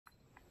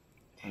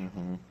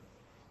Mm-hmm.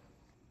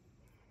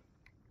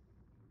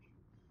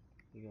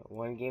 You got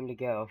one game to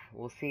go.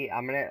 We'll see.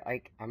 I'm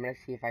gonna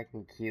see if I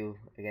can queue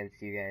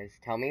against you guys.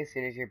 Tell me as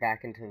soon as you're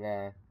back into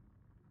the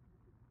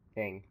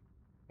thing,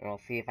 and I'll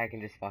see if I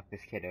can just fuck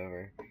this kid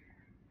over.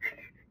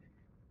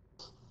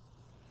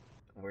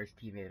 Worst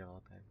teammate of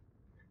all time.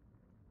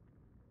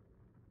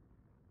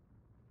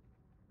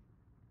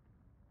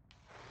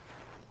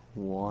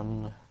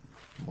 One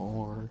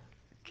more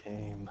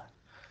game.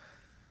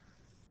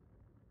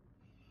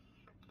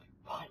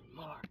 One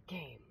more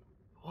game.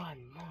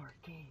 One more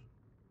game.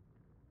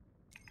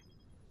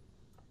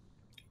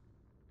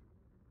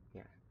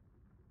 Yeah.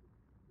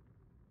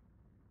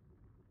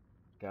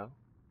 Go.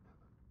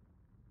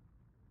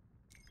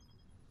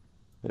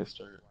 They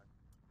start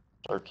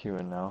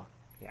queuing now.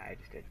 Yeah, I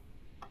just did.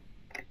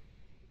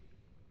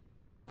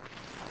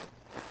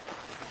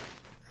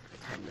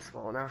 Time is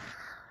well enough.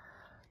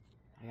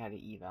 I got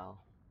an eval.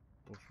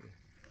 We'll see.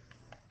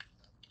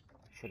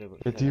 Should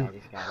It's I you.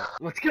 just got it.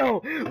 Let's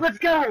go! Let's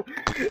go!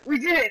 We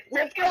did it!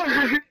 Let's go!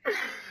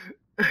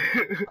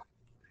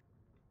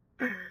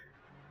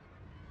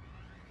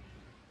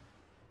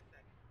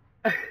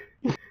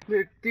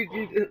 No,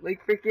 dude,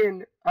 like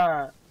freaking,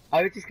 I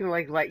was just gonna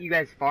like let you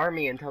guys farm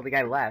me until the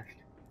guy left.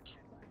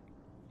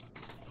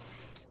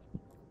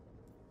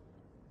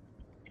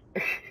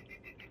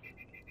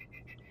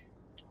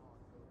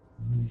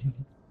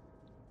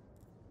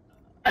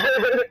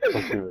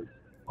 Let's do it.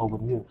 Oh,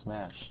 but he didn't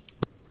smash.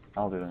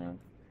 I'll do that.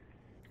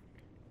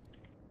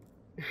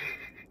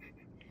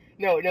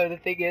 No, the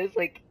thing is,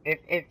 like,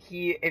 if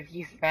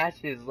he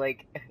smashes,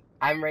 like,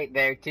 I'm right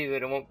there too,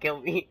 and it won't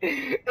kill me.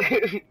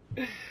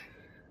 I'm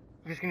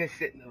just gonna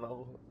sit in the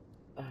bubble.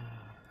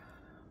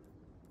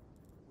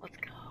 Let's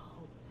go.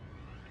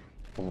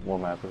 What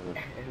map is it?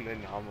 An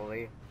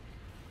anomaly.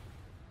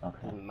 Okay.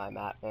 This is my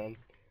map, man.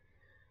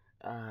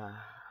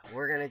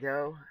 We're gonna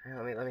go.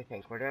 Let me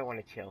think. Where do I want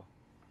to chill?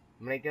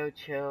 I'm gonna go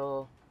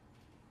chill.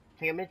 I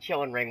think I'm gonna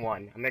chill in ring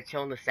 1. I'm gonna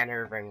chill in the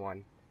center of ring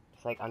 1.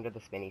 Just like under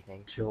the spinny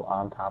thing. Chill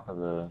on top of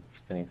the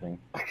spinny thing.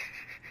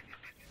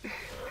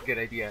 Good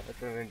idea. That's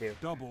what I'm gonna do.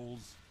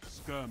 Doubles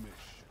skirmish.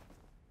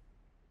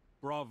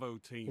 Bravo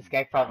team. This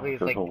guy probably is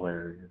This like.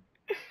 hilarious.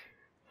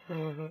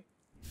 I'm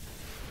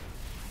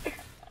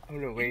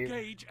gonna wave.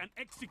 Engage and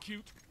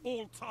execute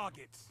all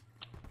targets.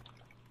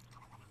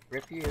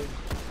 Rip you.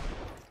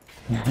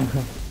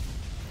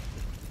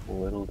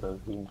 Little does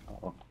he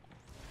know.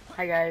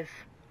 Hi guys.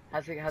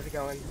 How's it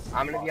going?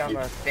 I'm gonna be on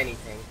the spinny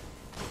thing.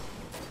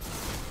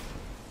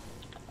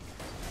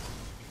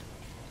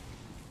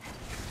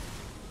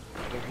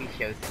 If he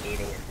shows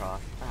skating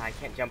across. Ah, I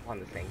can't jump on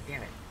this thing.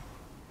 Damn it.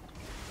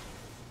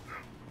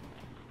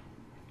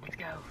 Let's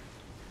go.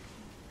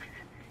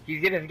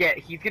 He's gonna get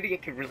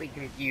really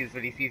confused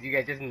when he sees you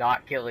guys just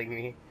not killing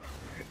me.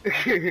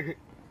 He's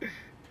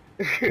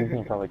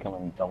gonna probably come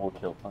and double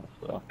kill us,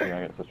 so yeah,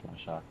 I gotta switch my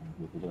shotgun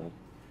if he does.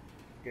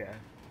 Yeah.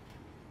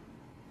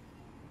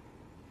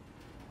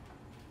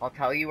 I'll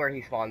tell you where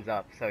he spawns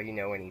up so you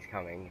know when he's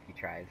coming if he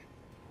tries.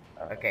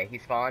 Right. Okay, he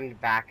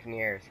spawned back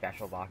near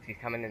special box. He's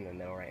coming in the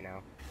middle right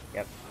now.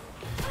 Yep.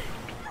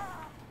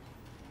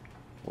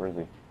 Where is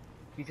he?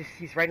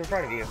 He's right in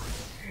front of you.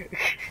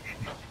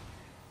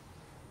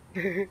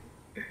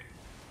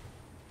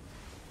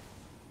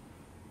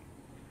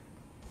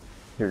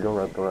 Here, go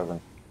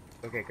Revan.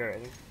 Okay, go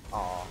ahead.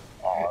 Aw.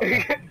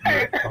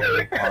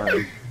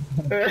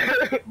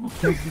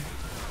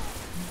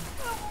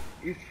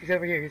 He's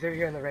over here. He's over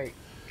here on the right.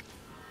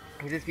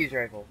 He's his fusion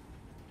rifle.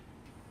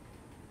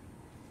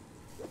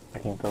 I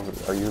can't tell.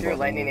 Are you? Threw a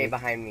lightning A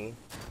behind me.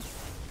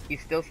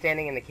 He's still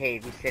standing in the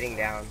cave. He's sitting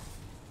down.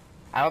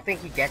 I don't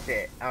think he gets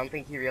it. I don't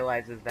think he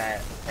realizes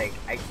that, like,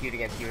 I queued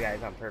against you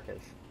guys on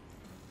purpose.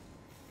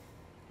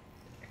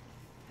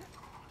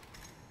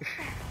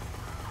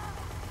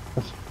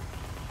 I'm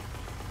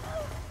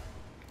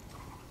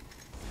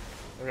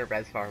gonna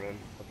res farm him.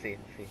 Let's see.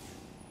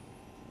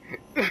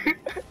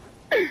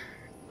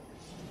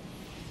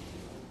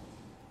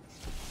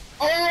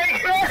 Oh my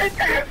god!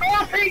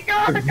 Oh my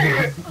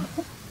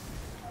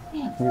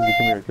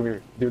god! Come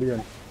here. Do it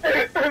again.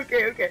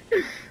 Okay.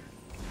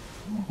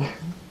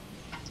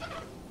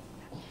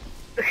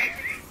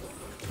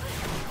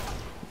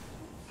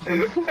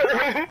 Oh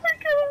my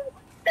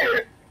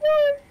god!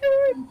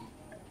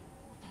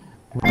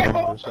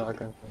 Oh,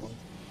 shotgun.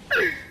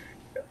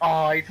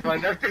 Oh, he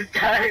spawned up this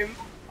time.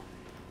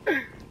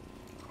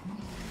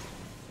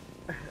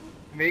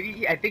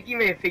 Maybe I think he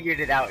may have figured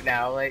it out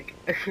now. Like,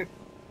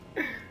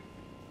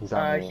 He's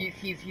on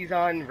he's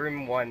on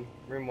room 1.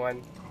 Room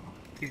 1.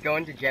 He's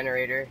going to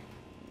generator.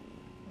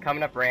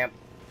 Coming up ramp.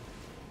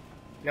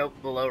 Nope,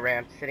 below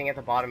ramp. Sitting at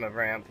the bottom of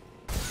ramp.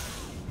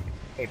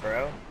 Hey,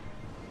 bro.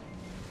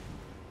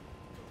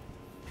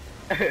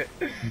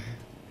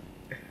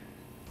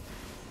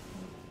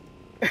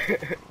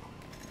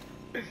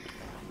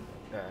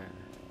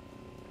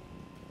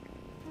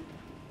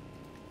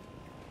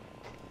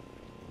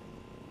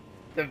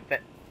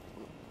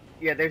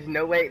 Yeah, there's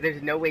no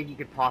way he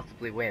could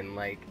possibly win,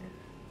 like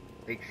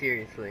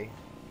seriously.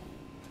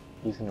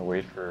 He's gonna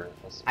wait for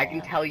a spawn. I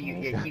can tell you,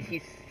 yeah,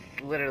 he's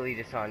literally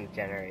just on the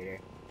generator.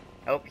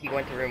 Oh, he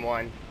went to room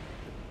 1.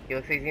 He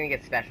looks like he's gonna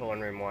get special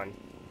in room 1.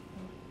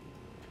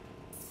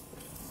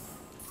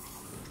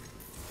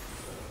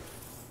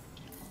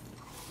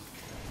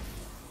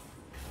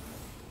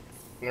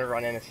 I'm gonna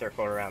run in a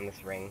circle around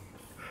this ring.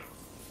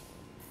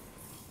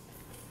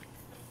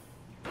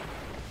 I'm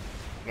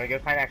gonna go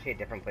find actually a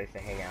different place to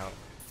hang out.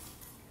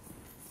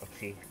 Let's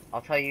see.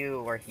 I'll tell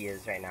you where he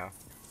is right now.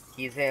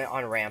 He's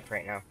on ramp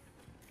right now.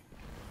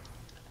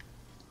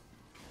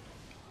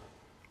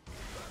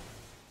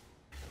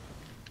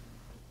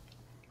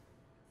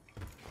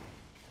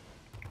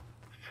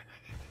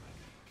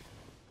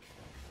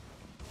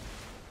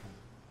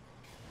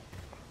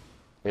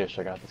 Yeah,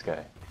 check out this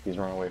guy. He's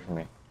running away from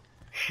me.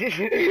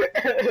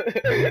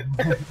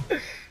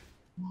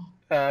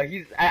 I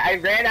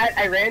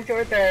ran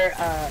towards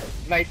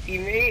my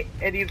teammate,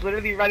 and he's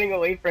literally running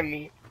away from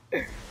me.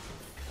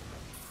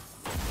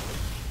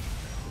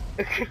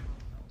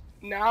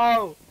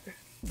 No!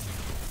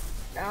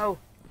 No!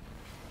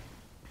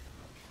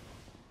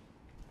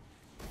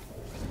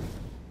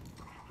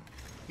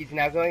 He's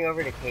now going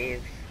over to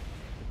caves.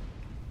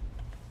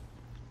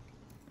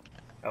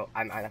 Oh,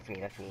 that's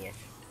me-ish.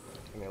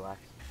 From your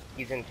left.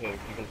 He's in caves,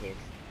 He's in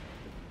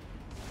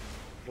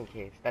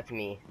caves. That's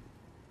me.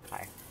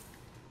 Hi.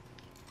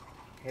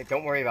 Hey,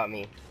 don't worry about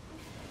me.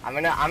 I'm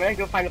gonna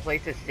go find a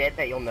place to sit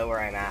that you'll know where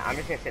I'm at. I'm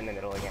just gonna sit in the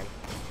middle again.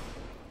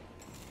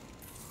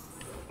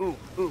 Ooh.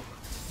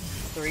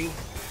 3,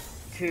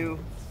 2,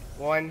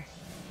 1.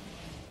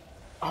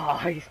 Oh,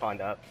 he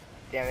spawned up.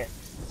 Damn it.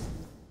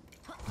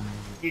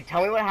 Dude,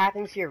 tell me what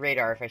happens to your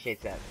radar if I shade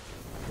set.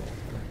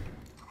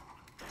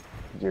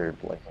 You're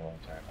blinking the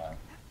entire time.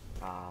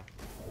 Ah.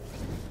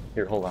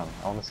 Here, hold on.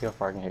 I want to see how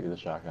far I can hit you with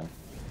the shotgun.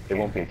 It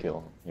won't be a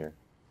kill. Here.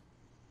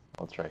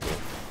 Let's try here.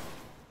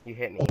 You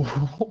hit me.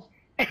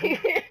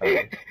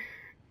 Alright.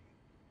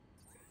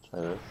 Try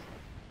this.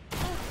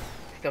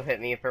 Still hit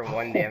me for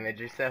 1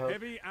 damage or so.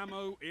 Heavy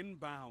ammo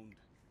inbound.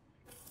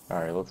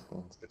 Alright, let's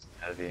get some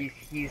heavy.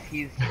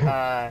 He's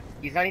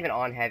not even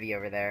on heavy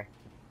over there.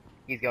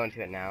 He's going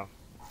to it now.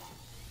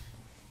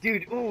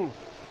 Dude, ooh!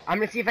 I'm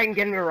gonna see if I can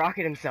get him to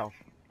rocket himself.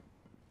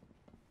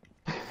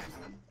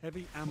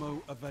 Heavy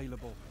ammo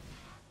available.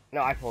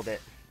 No, I pulled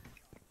it.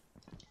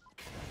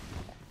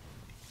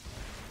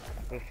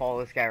 I'm gonna follow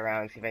this guy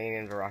around and see if I can get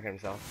him to rocket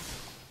himself.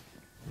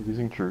 He's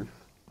using truth.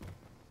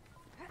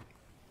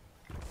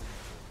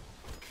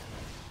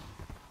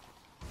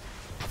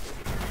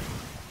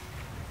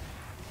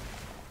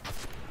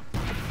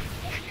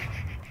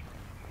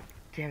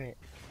 Damn it.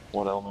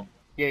 What element?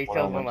 Yeah, he What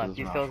still has one element left. is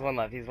He still has one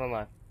left. He's one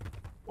left.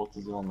 What's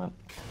his element?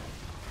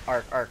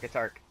 Arc, it's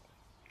arc.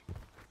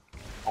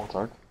 Oh, it's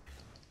arc?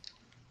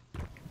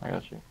 I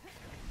got you.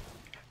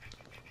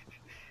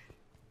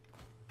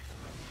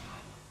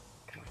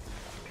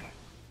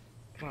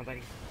 Come on,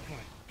 buddy. Come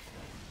on.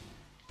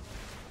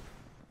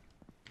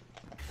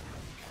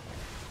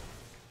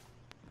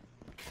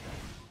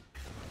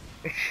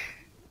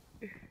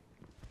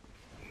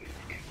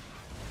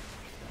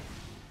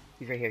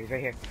 He's right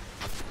here.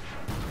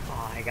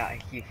 Oh,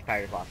 he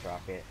fired his last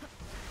rocket.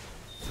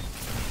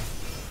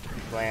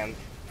 He slammed.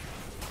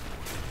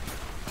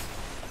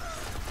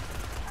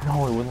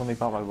 No, it wouldn't let me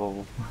pop my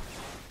bubble.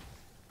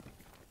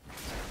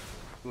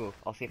 Ooh,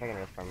 I'll see if I can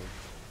risk from him.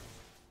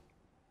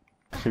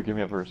 Here, give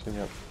me up first, give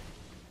me up.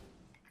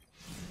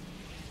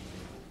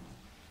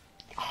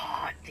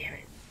 Oh, damn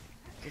it.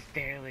 Just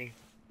barely.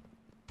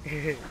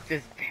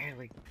 Just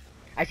barely.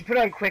 I should put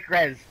on quick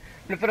res.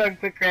 I'm gonna put on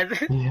quick res.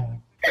 Yeah.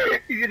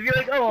 He's gonna be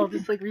like, oh, I'll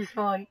just like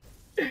respawn.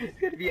 He's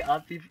gonna be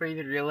up before he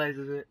even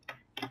realizes it.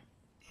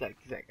 Sec.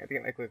 I have to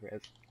get my quick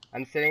res.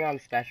 I'm sitting on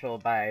special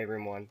by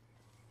room 1.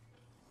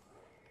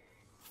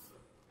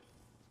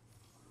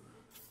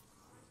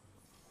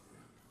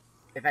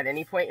 If at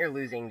any point you're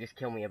losing, just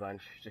kill me a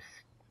bunch. Just,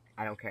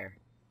 I don't care.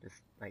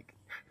 Just, like...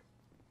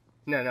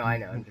 No, I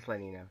know. I'm just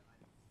letting you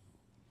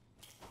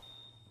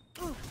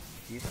know.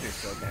 These two are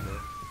so deadly.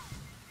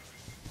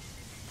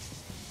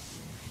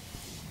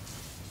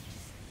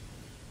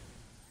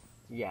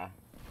 Yeah.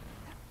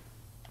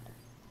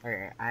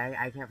 Okay,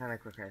 I can't find my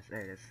quick res.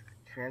 There it is.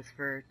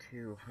 Transfer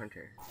to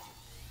Hunter.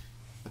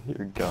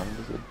 Your gun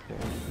does it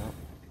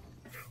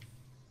damage?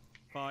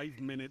 5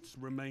 minutes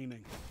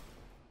remaining.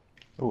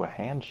 Ooh, a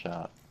hand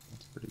shot.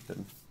 That's pretty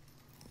good.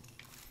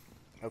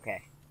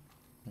 Okay.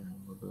 Yeah,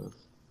 what is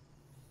this?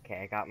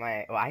 Okay, I got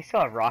my... Oh, I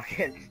still have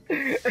rockets.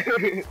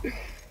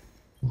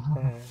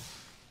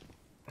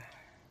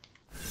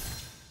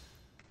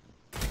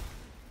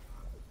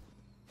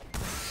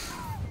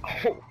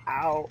 Oh,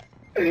 ow.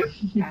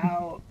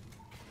 Ow.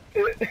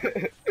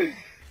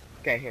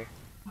 Okay, here.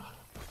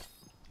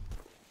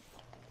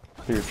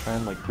 So you're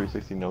trying like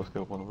 360 no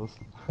scope one of us?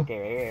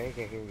 Okay,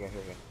 here we go.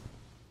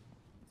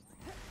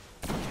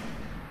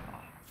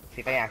 See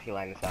if I can actually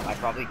line this up. I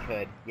probably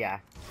could. Yeah.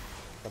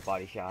 The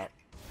body shot.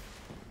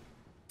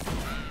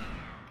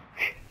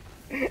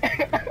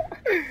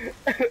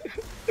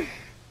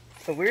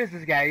 So where is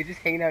this guy? He's just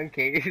hanging out in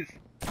caves.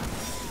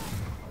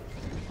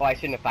 Oh, I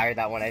shouldn't have fired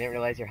that one. I didn't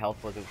realize your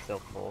health wasn't still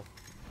full.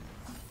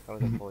 I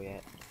wasn't full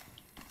yet.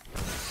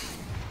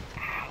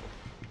 Ow.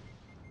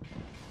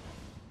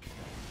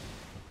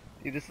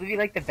 Dude, this would be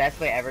like the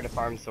best way ever to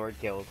farm sword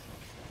kills.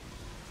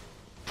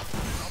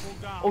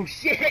 Oh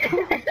shit! No,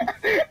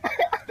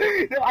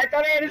 I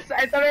thought I had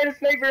a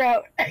sniper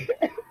out.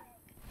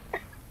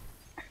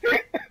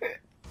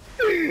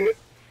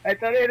 I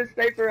thought I had a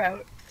sniper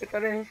out.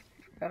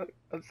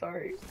 I'm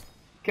sorry.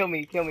 Kill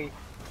me, kill me.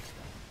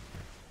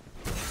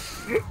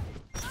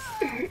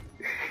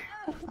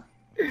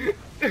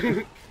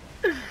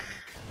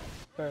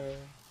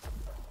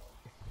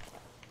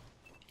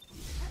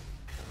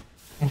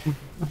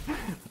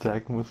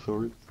 Attack him with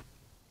swords.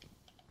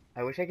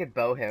 I wish I could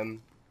bow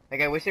him.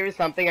 Like, I wish there was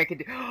something I could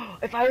do.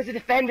 If I was a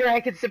defender, I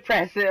could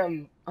suppress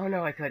him. Oh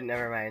no, I couldn't.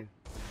 Never mind.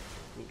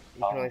 You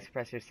can only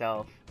suppress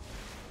yourself.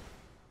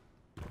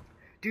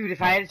 Dude,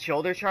 if I had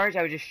shoulder charge,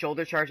 I would just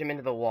shoulder charge him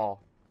into the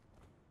wall.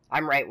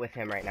 I'm right with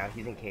him right now.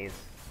 He's in caves.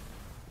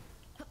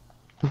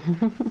 He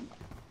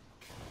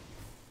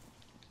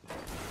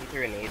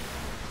threw a nade.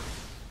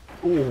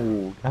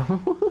 Ooh.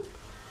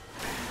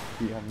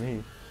 He got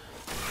me.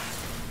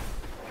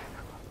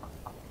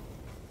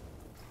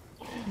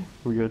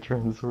 We gotta try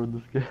and sword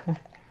this guy.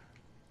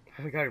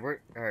 Oh my god, we're...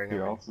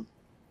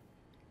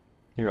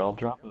 Here, I'll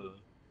drop a...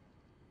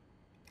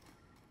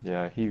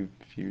 Yeah, he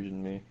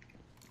fusioned me.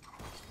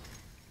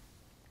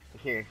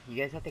 Here, you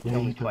guys have to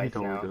kill me twice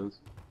now. Does.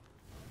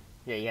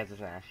 Yeah, he has a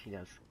smash. He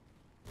does.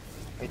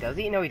 Wait, does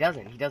he? No, he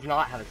doesn't. He does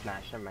not have a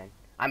smash. Never mind.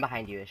 I'm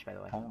behind you, Ish, by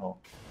the way. How?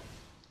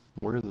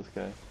 Where is this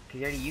guy? Because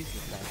he already used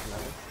his smash,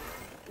 remember?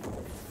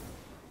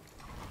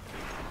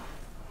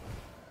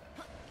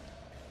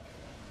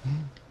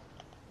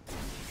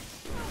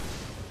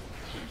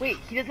 Wait,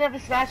 he doesn't have a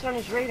smash on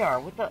his radar.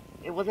 What the?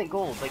 It wasn't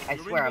gold. Like, I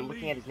swear, I'm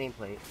looking at his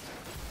nameplate.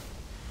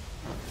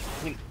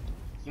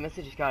 He must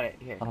have just got it.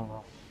 Here. I don't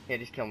know. Yeah,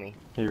 just kill me.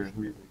 Here,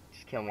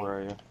 Just kill me. where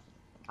are you?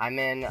 I'm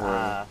in,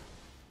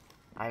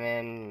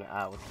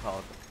 what's it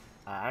called?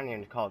 I don't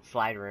even call it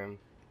slide room.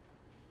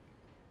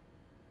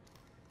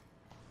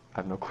 I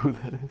have no clue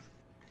who that is.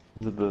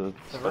 Is it the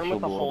room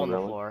with the hole in the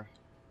relic? floor.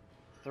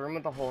 It's the room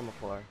with the hole in the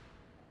floor.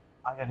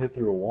 I got hit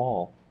through a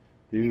wall.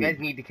 Dude. You guys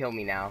need to kill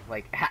me now.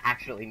 Like,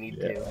 actually need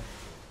to.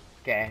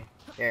 Okay.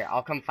 Here,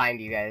 I'll come find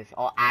you guys.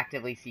 I'll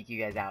actively seek you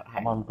guys out.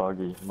 I'm on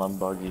buggy.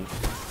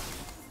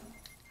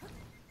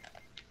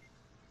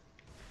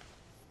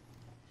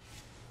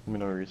 Let me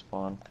know where you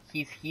spawn.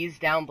 He's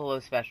down below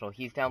special.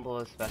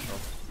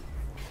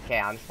 Okay,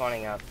 I'm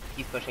spawning up.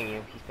 He's pushing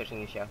you,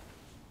 Sho.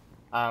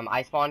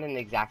 I spawned in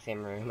the exact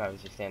same room I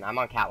was just in. I'm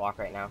on catwalk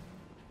right now.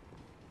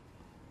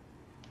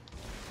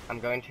 I'm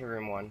going to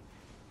room 1.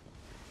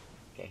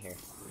 Okay, here.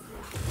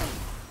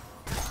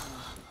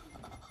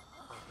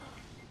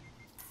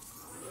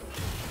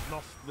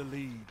 Lost the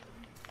lead.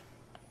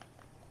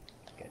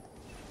 Good.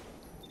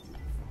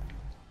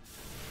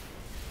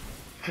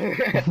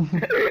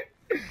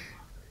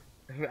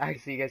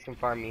 Actually, you guys can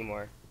farm me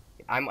more.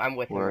 I'm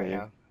with him right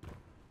now.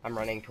 I'm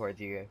running towards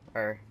you.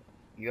 Or,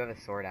 you have a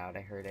sword out,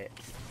 I heard it.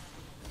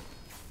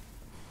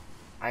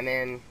 I'm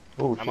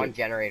on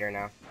generator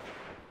now.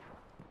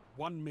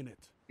 1 minute.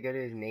 Go to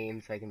his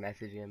name so I can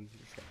message him.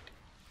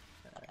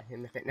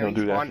 No,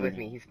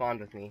 he spawned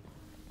with me.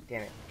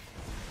 Damn it.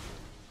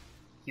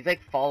 He's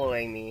like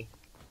following me.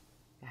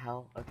 The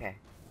hell? Okay.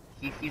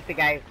 He's the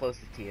guy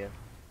closest to you.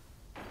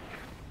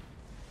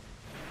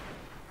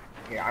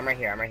 Here, I'm right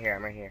here.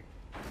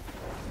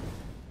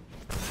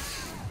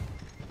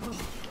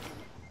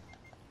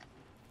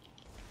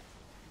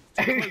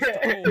 Too close to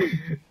hold.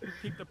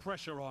 Keep the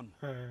pressure on.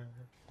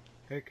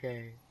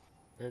 Okay.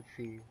 Let's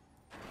see.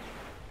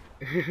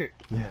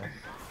 Yeah.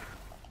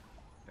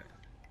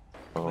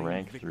 Oh,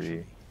 rank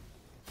 3.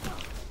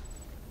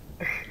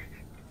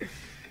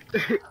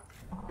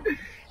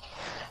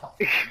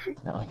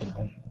 Now I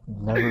can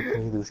never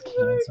play this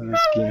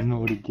cancerous game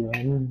mode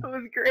again. That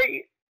was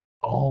great.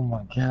 Oh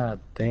my god,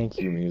 thank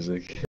you, music.